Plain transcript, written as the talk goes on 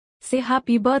say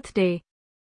happy birthday.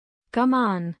 Come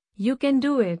on, you can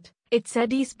do it. It's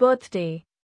Eddy's birthday.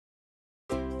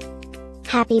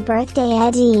 Happy birthday,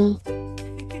 Eddy.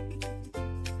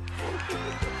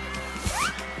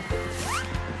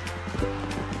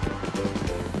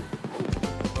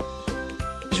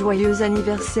 Joyeux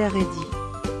anniversaire, Eddy.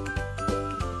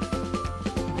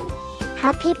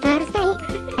 Happy birthday,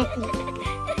 Eddy.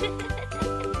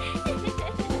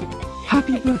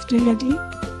 Happy birthday, Eddy.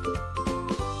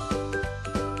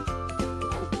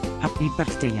 Happy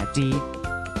birthday, Eddy.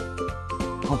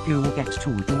 Hope you will get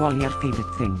to do all your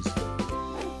favorite things.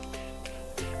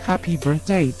 Happy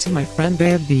birthday to my friend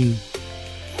Eddy.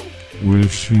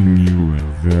 Wishing you a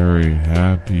very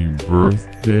happy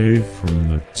birthday from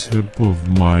the tip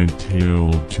of my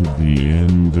tail to the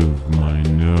end of my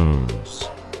nose.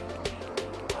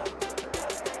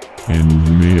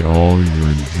 And may all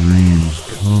your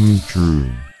dreams come true.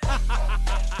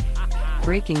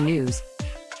 Breaking news.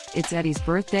 It's Eddy's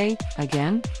birthday,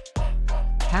 again?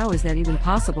 How is that even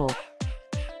possible?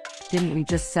 Didn't we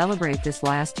just celebrate this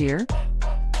last year?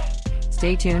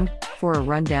 Stay tuned for a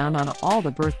rundown on all the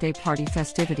birthday party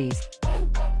festivities.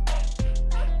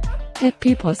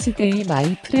 Happy birthday,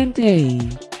 my friend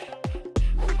Eddy.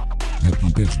 Happy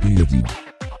birthday, Eddy.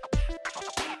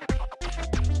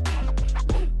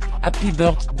 Happy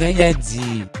birthday,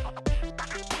 Eddy.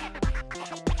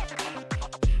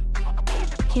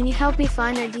 Can you help me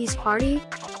find Eddy's party?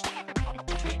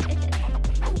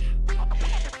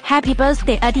 Happy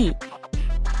birthday, Eddy.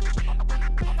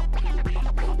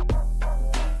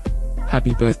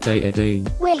 Happy birthday, Eddy.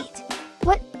 Wait,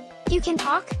 what? You can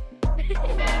talk?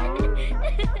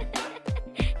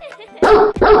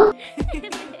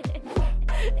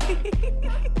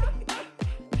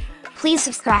 Please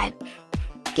subscribe,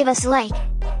 give us a like,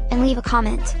 and leave a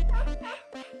comment.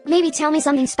 Maybe tell me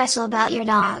something special about your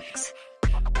dogs.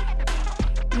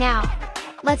 Now,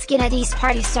 let's get Eddy's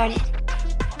party started.